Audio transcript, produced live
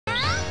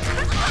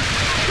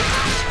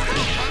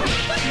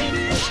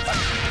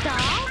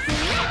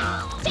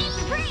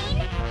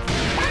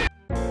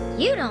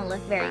You don't look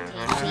very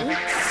tasty.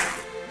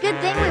 Good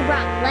thing we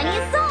brought plenty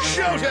of salt.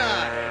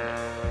 Showtime!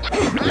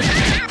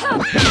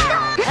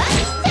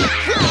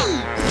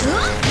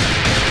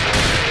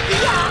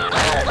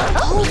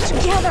 Hold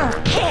together.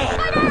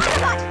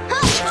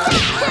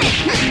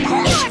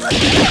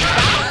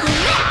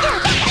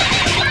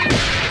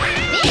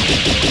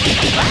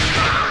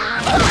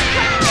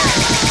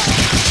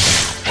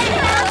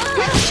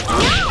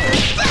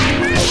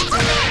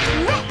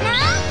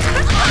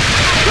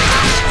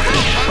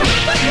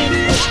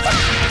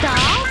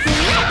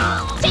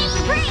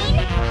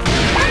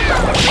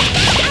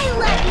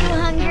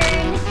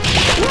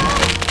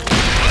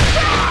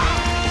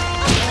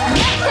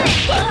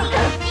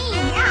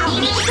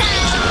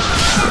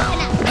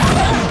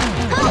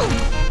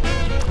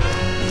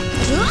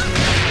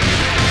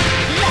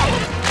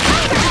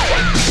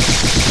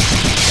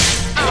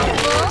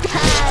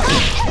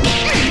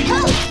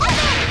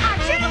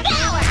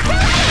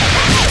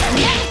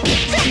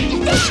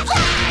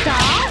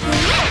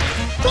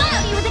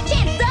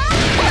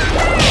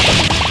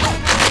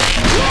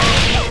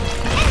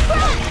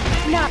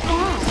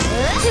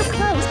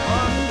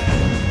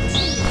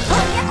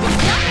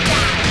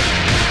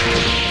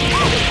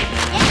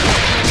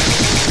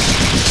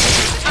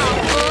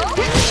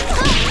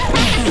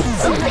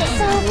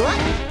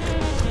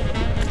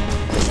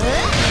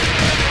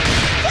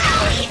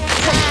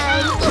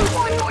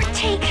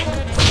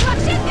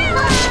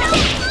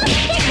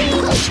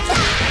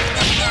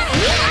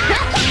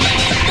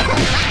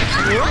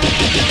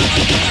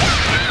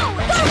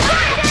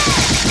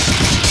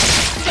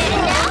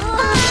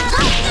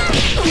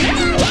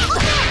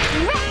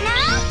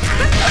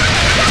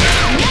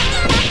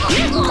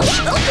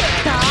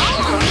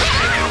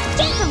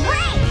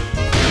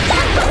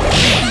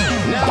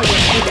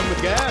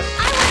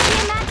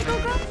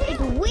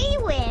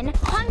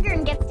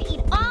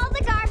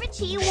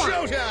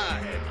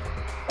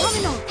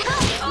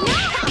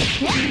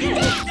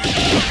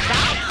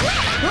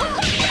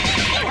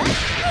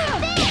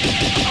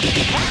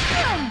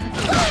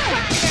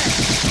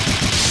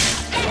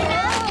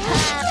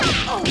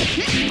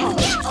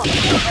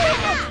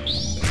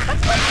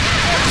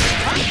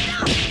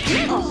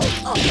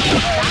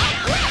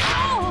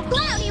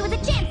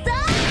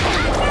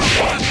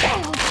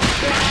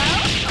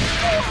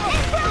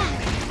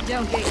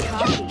 Don't get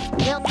cocky.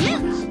 They'll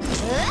smooch.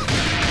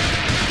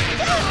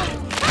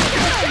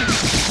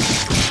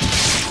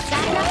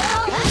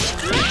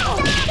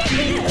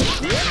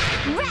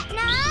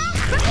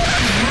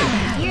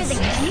 You're the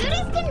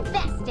cutest and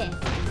bestest.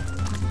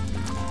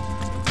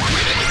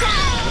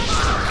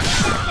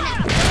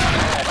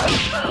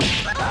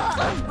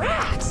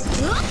 Rats!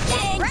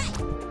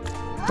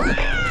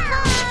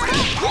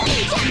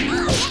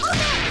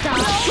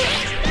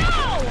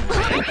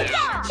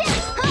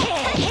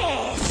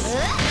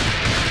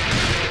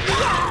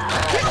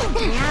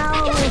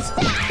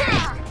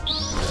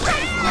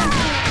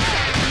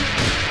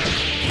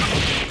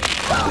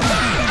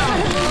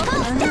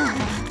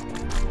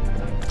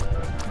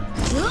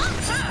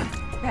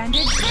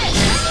 Bandage fish.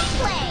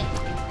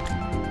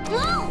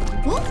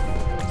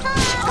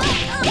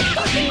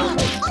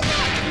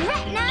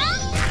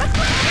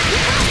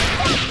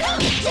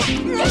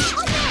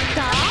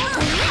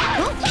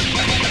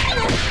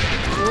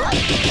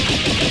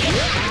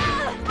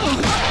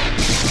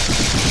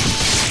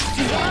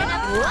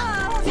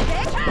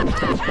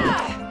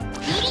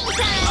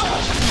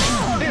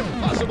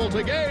 Impossible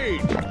to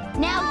gauge!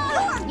 Now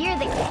you're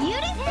the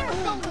cutest and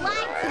so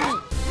live to me.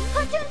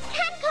 Cartoons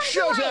can come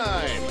to life.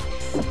 Showtime!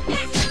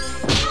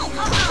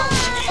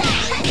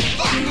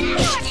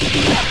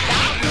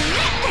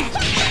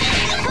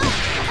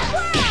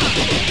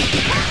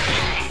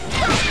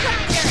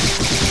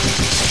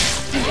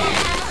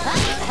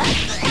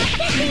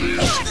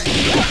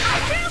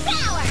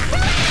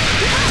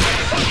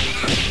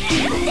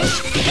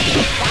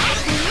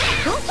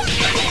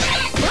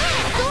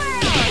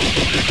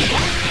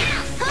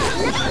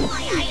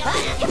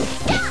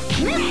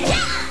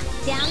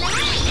 Down the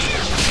line.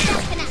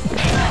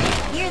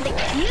 You're the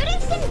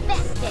cutest and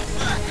bestest.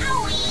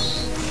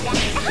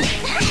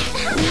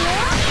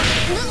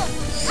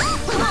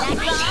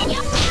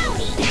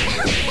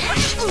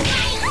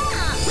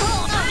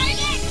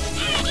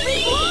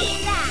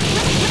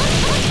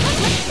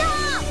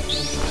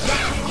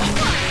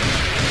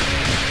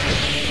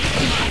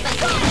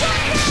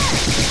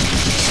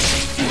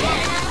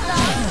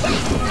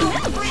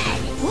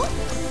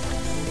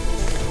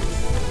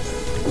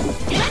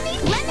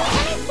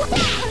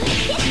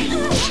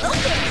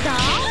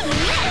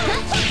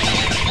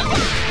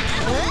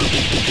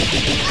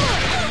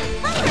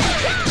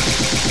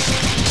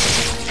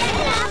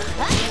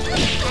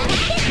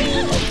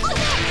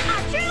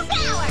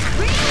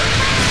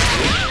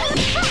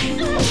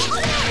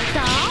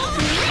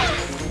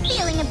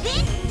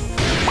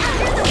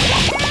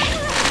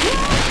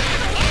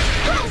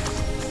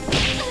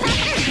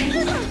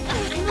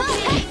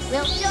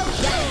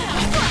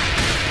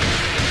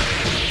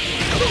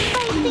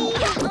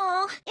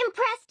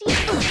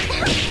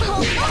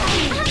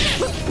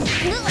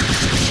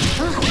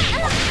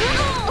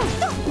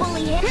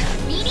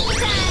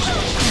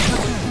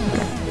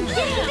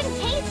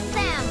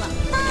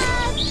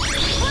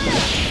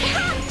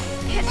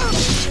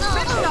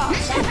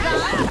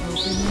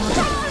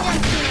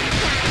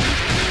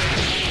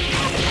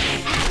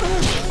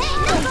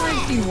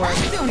 work.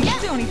 Don't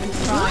even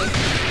try.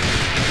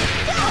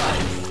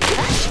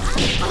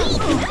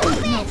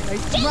 No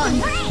place to run.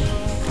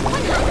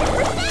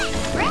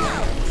 100%! Bro!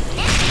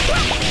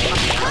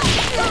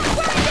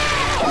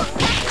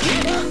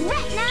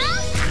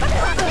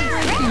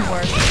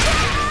 Teamwork.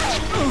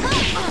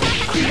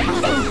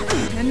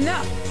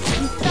 Enough.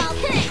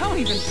 Don't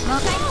even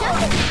try.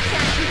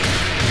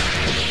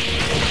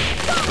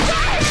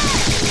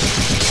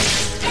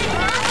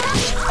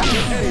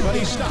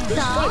 Anybody stop this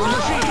fighting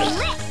machine?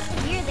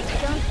 You're the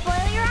don't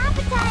spoil your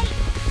appetite.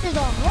 There's a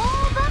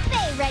whole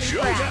buffet ready for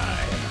us.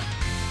 Showtime!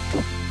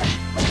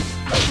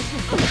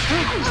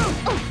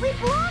 Oh, we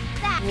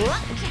blocked that.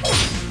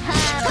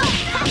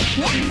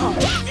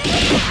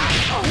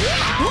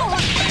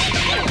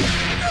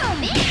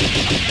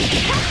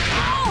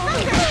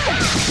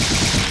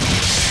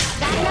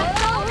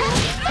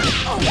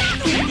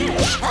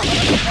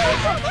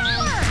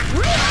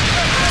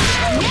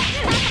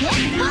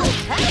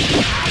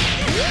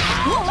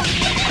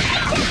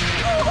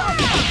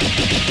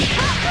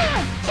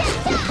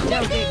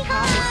 Don't get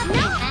cocky.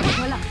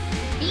 Hola.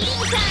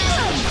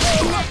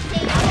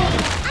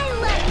 I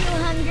love you,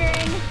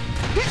 Hungern.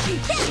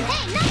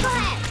 Hey,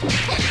 knucklehead!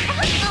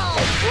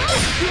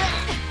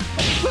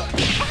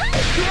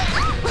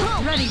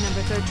 Ready,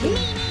 number 13.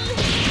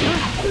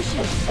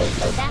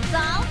 That's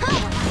all?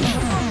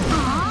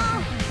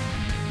 Aww.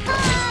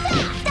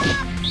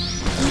 Stop!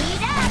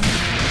 Meet up!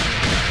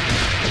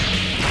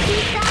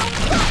 Peace out,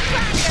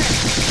 Skullgirl!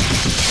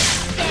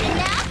 Get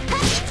enough?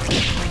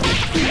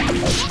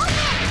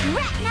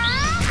 Retina!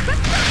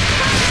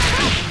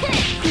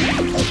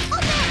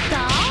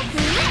 Stall!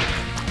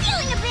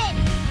 Feeling a bit!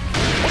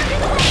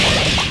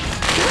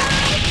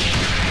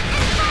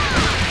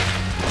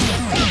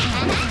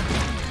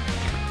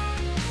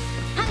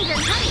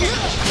 Hungern!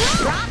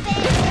 Drop it!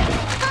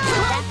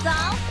 That's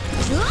all?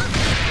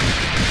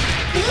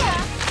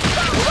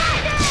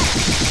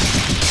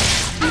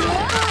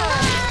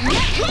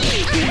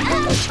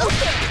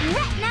 Okay,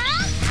 Retina!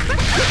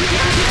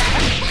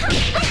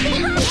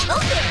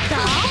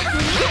 Stall!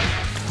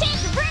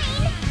 Change the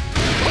brain!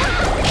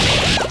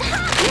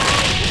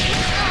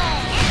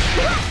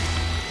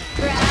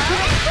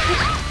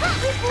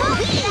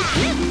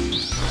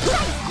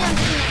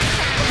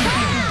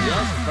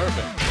 Just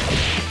perfect.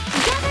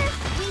 Together,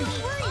 we don't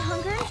worry,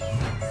 Hungern.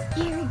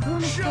 Scary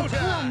grown-ups don't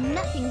feel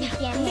nothing we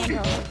can't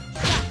handle.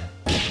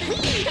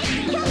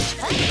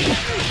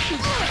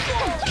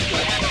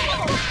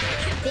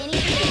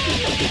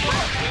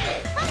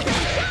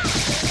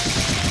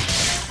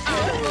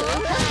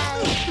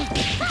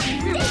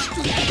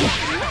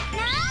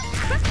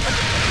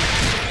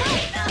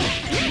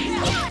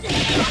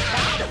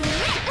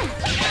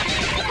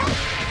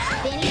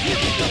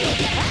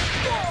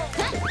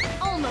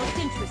 Almost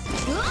interesting.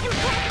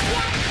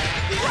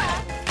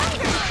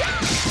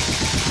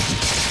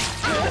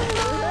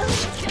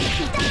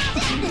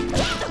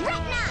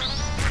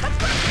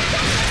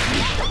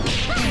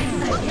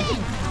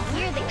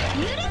 You're the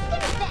cutest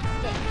and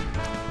bestest.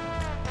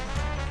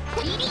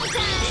 Eating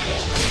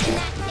time!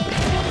 Snack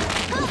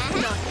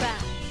tasty. Not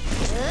bad.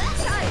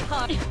 Try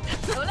hard.